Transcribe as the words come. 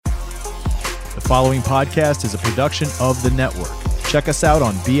The following podcast is a production of the network. Check us out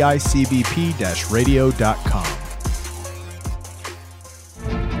on bicbp-radio.com.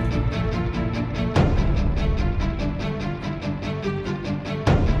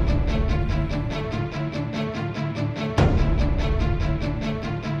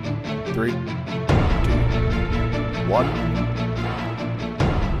 Three, two, one.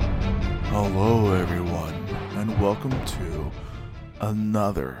 Hello, everyone, and welcome to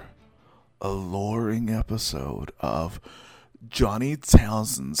another alluring episode of Johnny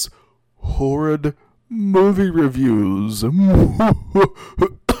Townsend's Horrid Movie Reviews.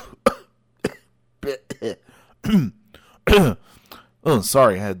 Oh,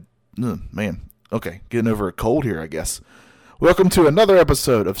 sorry, I had, man. Okay, getting over a cold here, I guess. Welcome to another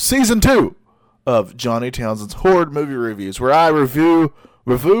episode of Season 2 of Johnny Townsend's Horrid Movie Reviews, where I review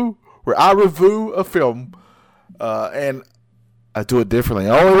a film, and I do it differently.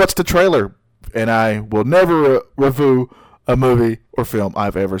 I only watch the trailer, and I will never review a movie or film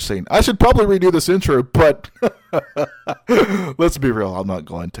I've ever seen. I should probably redo this intro, but let's be real, I'm not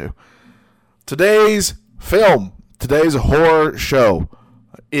going to. Today's horror show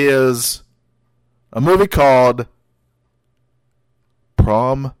is a movie called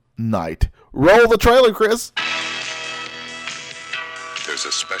Prom Night. Roll the trailer, Chris. There's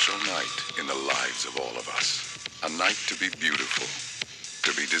a special night in the lives of all of us. A night to be beautiful,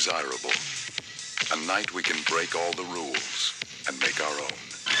 to be desirable. A night we can break all the rules and make our own.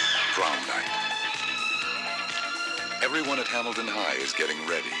 Prom night. Everyone at Hamilton High is getting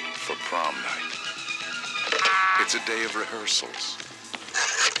ready for prom night. It's a day of rehearsals,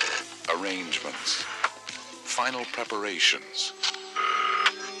 arrangements, final preparations,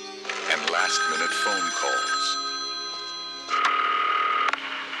 and last-minute phone calls.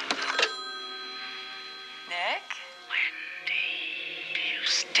 Nick? Wendy, do you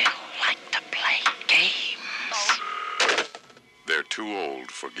still like to play games? They're too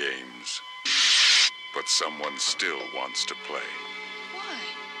old for games, but someone still wants to play. Why?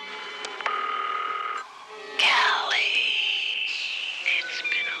 Callie, it's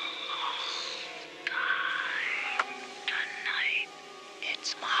been a long time. Tonight,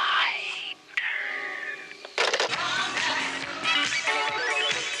 it's my turn.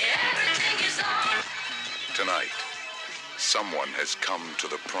 Tonight, someone has come to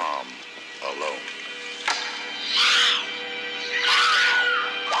the prom alone.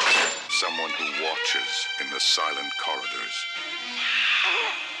 Someone who watches in the silent corridors.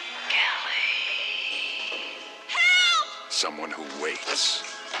 Callie. Someone who waits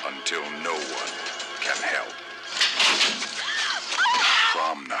until no one can help.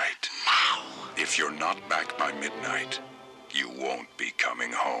 Prom night. If you're not back by midnight, you won't be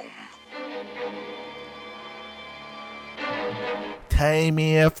coming home. Time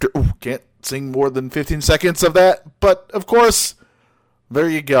after... Ooh, can't sing more than 15 seconds of that, but of course, there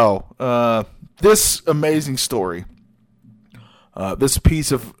you go. This amazing story, this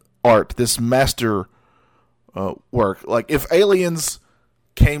piece of art, this master work. Like, if aliens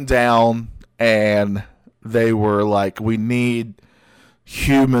came down and they were like, we need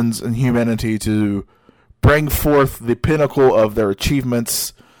humans and humanity to bring forth the pinnacle of their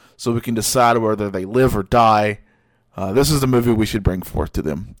achievements so we can decide whether they live or die, this is the movie we should bring forth to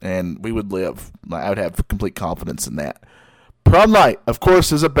them, and we would live. I would have complete confidence in that. Prom night, of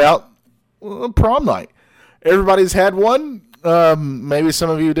course, is about prom night. Everybody's had one. Maybe some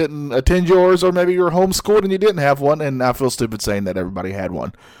of you didn't attend yours, or maybe you were homeschooled and you didn't have one, and I feel stupid saying that everybody had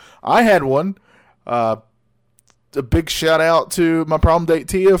one. I had one. A big shout out to my prom date,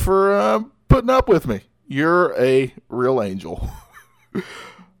 Tia, for putting up with me. You're a real angel.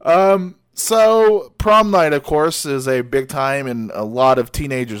 So prom night, of course, is a big time in a lot of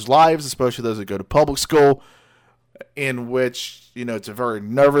teenagers' lives, especially those that go to public school, in which, it's a very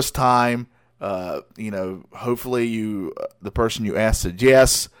nervous time. Hopefully the person you asked said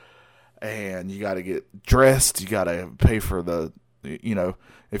yes, and you got to get dressed. You got to pay for the,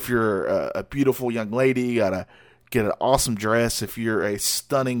 if you're a beautiful young lady, you got to get an awesome dress. If you're a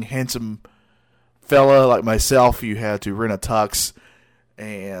stunning, handsome fella like myself, you had to rent a tux.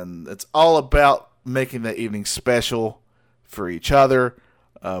 And it's all about making that evening special for each other.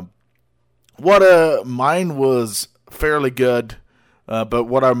 Mine was fairly good, but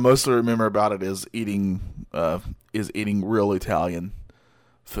what I mostly remember about it is eating real Italian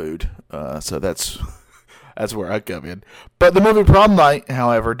food. So that's where I come in. But the movie Prom Night,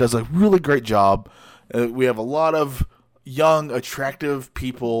 however, does a really great job. We have a lot of young, attractive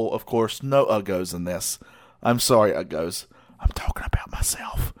people. Of course, no uggos in this. I'm sorry, uggos. I'm talking about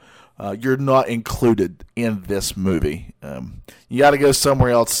myself. You're not included in this movie. You got to go somewhere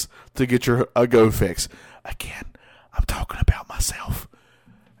else to get your go fix. Again, I'm talking about myself.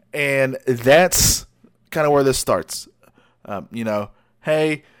 And that's kind of where this starts.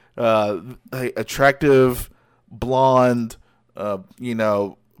 Hey, attractive, blonde,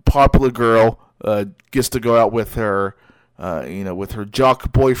 popular girl gets to go out with her, with her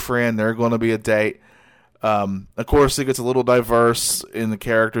jock boyfriend. They're going to be a date. Of course, it gets a little diverse in the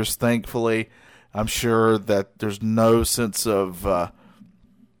characters, thankfully. I'm sure that there's no sense of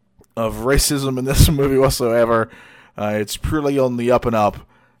racism in this movie whatsoever. It's purely on the up and up,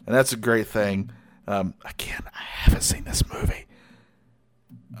 and that's a great thing. Again, I haven't seen this movie.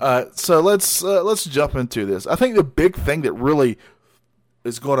 So let's jump into this. I think the big thing that really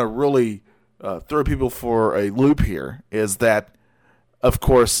is going to really throw people for a loop here is that, of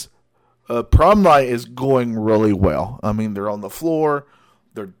course, prom night is going really well. I mean, they're on the floor,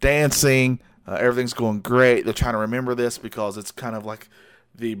 they're dancing, everything's going great. They're trying to remember this because it's kind of like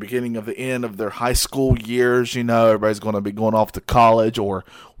the beginning of the end of their high school years. Everybody's going to be going off to college or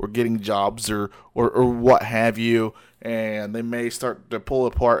getting jobs or what have you, and they may start to pull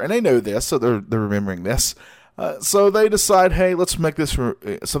apart. And they know this, so they're remembering this. So they decide, hey, let's make this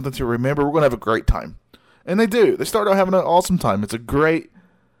something to remember. We're going to have a great time. And they do. They start out having an awesome time. It's a great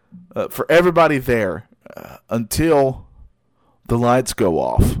for everybody there until the lights go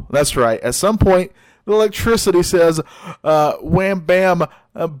off. That's right. At some point, the electricity says, wham, bam,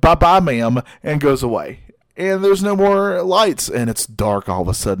 bye-bye, ma'am, and goes away. And there's no more lights, and it's dark all of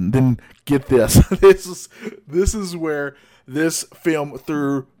a sudden. Then get this. This is where this film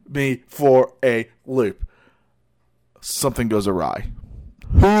threw me for a loop. Something goes awry.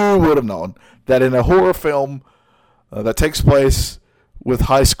 Who would have known that in a horror film that takes place with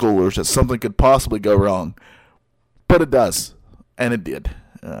high schoolers that something could possibly go wrong? But it does, and it did.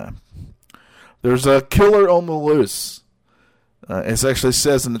 There's a killer on the loose. It actually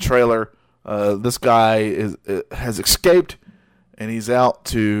says in the trailer, this guy has escaped, and he's out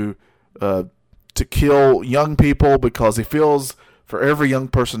to kill young people because he feels for every young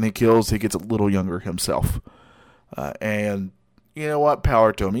person he kills, he gets a little younger himself. And you know what?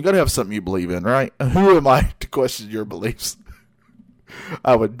 Power to him. You got to have something you believe in, right? Who am I to question your beliefs?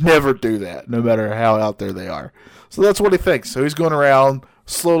 I would never do that, no matter how out there they are. So that's what he thinks. So he's going around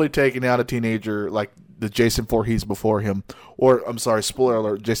slowly taking out a teenager like the Jason Voorhees before him. Or, I'm sorry, spoiler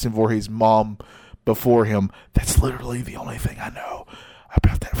alert, Jason Voorhees' mom before him. That's literally the only thing I know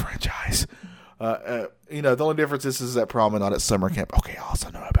about that franchise. The only difference is that prom and not at summer camp. Okay, I also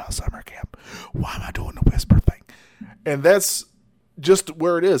know about summer camp. Why am I doing the whisper thing? And that's just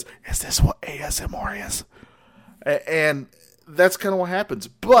where it is. Is this what ASMR is? And that's kind of what happens.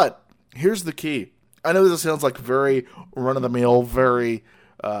 But here's the key. I know this sounds like very run-of-the-mill, very,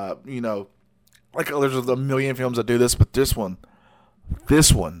 like there's a million films that do this, but this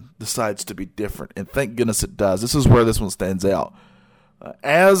one decides to be different. And thank goodness it does. This is where this one stands out.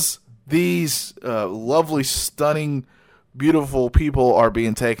 As these lovely, stunning, beautiful people are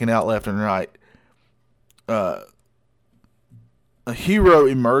being taken out left and right, a hero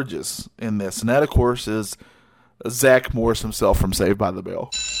emerges in this, and that, of course, is Zach Morris himself from Saved by the Bell.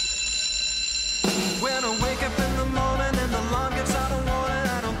 When I wake up in the morning and the alarm gets out of warning,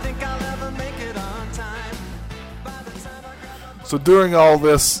 I don't think I'll ever make it on time. By the time I grab So during all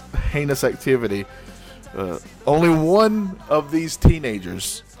this heinous activity, only one of these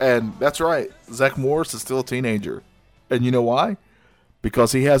teenagers, and that's right, Zach Morris is still a teenager. And you know why?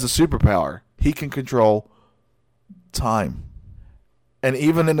 Because he has a superpower. He can control time. And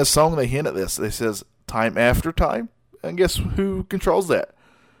even in the song they hint at this. They says, time after time. And guess who controls that?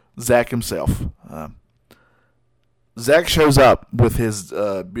 Zach himself. Zach shows up with his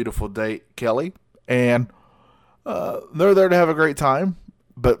beautiful date, Kelly. And they're there to have a great time.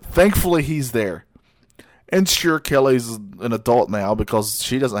 But thankfully he's there. And sure, Kelly's an adult now because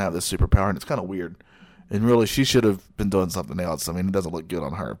she doesn't have this superpower. And it's kind of weird. And really, she should have been doing something else. I mean, it doesn't look good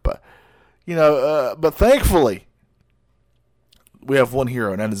on her. But, but thankfully, we have one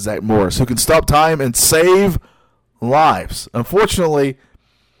hero, and that is Zach Morris, who can stop time and save lives. Unfortunately,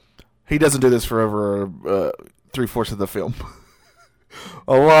 he doesn't do this for over 3/4 of the film.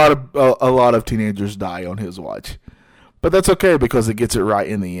 a lot of teenagers die on his watch. But that's okay because he gets it right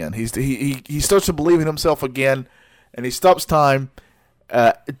in the end. He starts to believe in himself again, and he stops time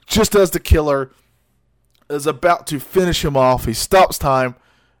just as the killer is about to finish him off. He stops time,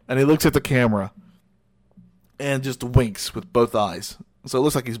 and he looks at the camera and just winks with both eyes. So it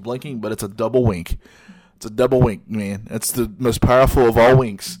looks like he's blinking, but it's a double wink. It's a double wink, man. It's the most powerful of all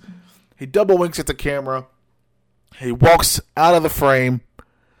winks. He double winks at the camera. He walks out of the frame,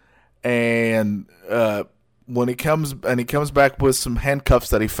 and when he comes back with some handcuffs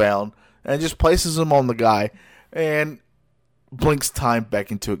that he found and just places them on the guy and blinks time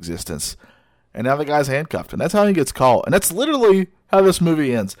back into existence. And now the guy's handcuffed, and that's how he gets caught. And that's literally how this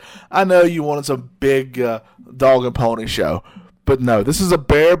movie ends. I know you wanted some big dog and pony show, but no, this is a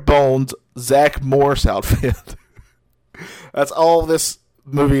bare bones Zach Morris outfit. That's all this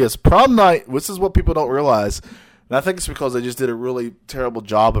movie is. Prom Night, this is what people don't realize, and I think it's because they just did a really terrible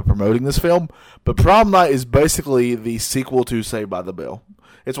job of promoting this film, but Prom Night is basically the sequel to Saved by the Bell.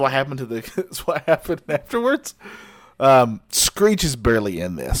 It's what happened it's what happened afterwards. Screech is barely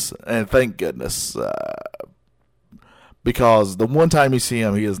in this, and thank goodness, because the one time you see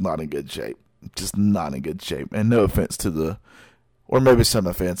him, he is not in good shape. Just not in good shape. And no offense to or maybe some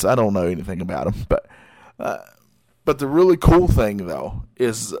offense, I don't know anything about him, but the really cool thing, though,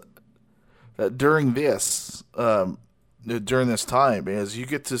 is that during this time, is you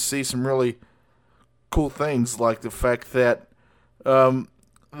get to see some really cool things, like the fact that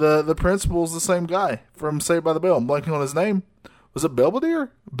the principal is the same guy from Saved by the Bell. I'm blanking on his name. Was it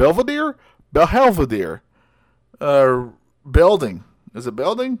Belvedere? Belvedere. Belding. Is it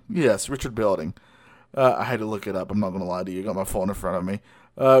Belding? Yes, Richard Belding. I had to look it up. I'm not going to lie to you. I got my phone in front of me.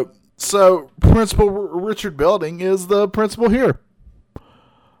 So Principal Richard Belding is the principal here.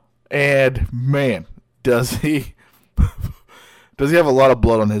 And man, does he have a lot of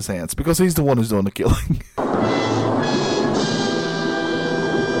blood on his hands, because he's the one who's doing the killing.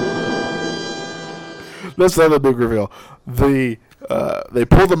 That's not a big reveal. They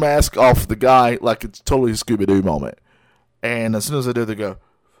pull the mask off the guy like it's totally a Scooby-Doo moment. And as soon as they do, they go,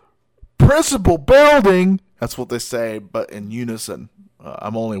 Principal Belding! That's what they say, but in unison.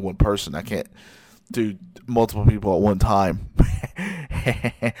 I'm only one person. I can't do multiple people at one time.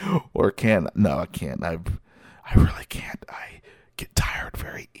 Or can. No, I can't. I really can't. I get tired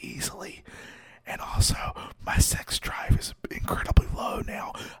very easily. And also, my sex drive is incredibly low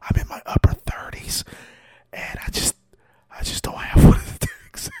now. I'm in my upper 30s. And I just don't have what it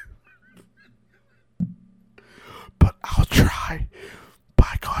takes. But I'll try.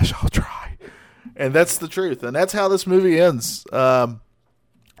 By gosh, I'll try. And that's the truth. And that's how this movie ends.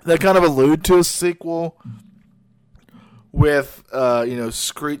 They kind of allude to a sequel with,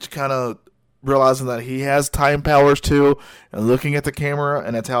 Screech kind of realizing that he has time powers too, and looking at the camera,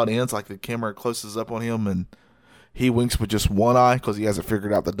 and that's how it ends. Like the camera closes up on him, and he winks with just one eye because he hasn't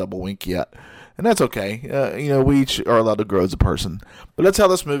figured out the double wink yet. And that's okay. We each are allowed to grow as a person. But that's how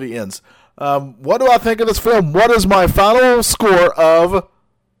this movie ends. What do I think of this film? What is my final score of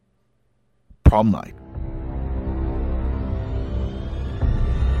Prom Night?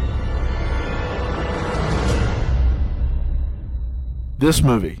 This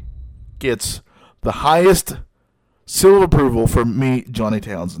movie gets the highest seal of approval from me, Johnny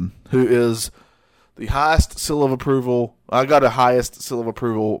Townsend, who is the highest seal of approval. I got a highest seal of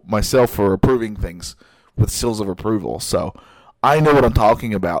approval myself for approving things with seals of approval, so I know what I'm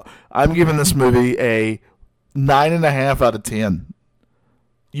talking about. I'm giving this movie a 9.5 out of 10.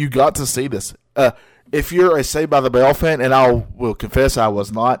 You got to see this. If you're a Saved by the Bell fan, and I will confess I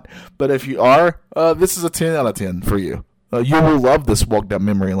was not, but if you are, this is a 10 out of 10 for you. You will love this walk down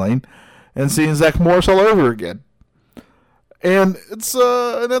memory lane and seeing Zach Morris all over again. And that's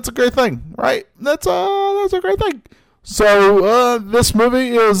a great thing, right? That's a great thing. So this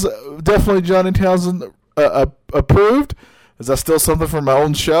movie is definitely Johnny Townsend approved. Is that still something from my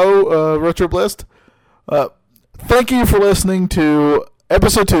own show, Retro Blist? Thank you for listening to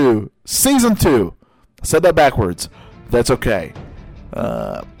episode 2, season 2. I said that backwards. That's okay.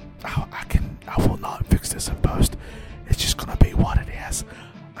 I will not fix this in post. It's just gonna be what it is.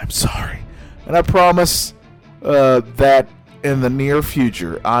 I'm sorry, and I promise that in the near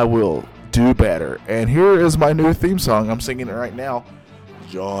future I will do better. And here is my new theme song. I'm singing it right now.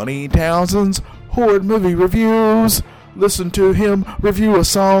 Johnny Townsend's Horrid Movie Reviews. Listen to him review a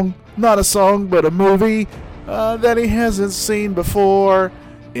song, not a song, but a movie that he hasn't seen before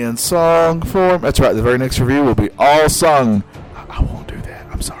in song form. That's right, the very next review will be all sung. I won't do that.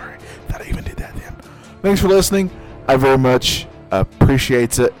 I'm sorry that I even did that then. Thanks for listening. I very much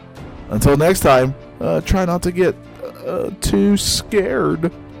appreciate it. Until next time, try not to get too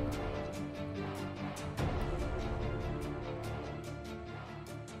scared.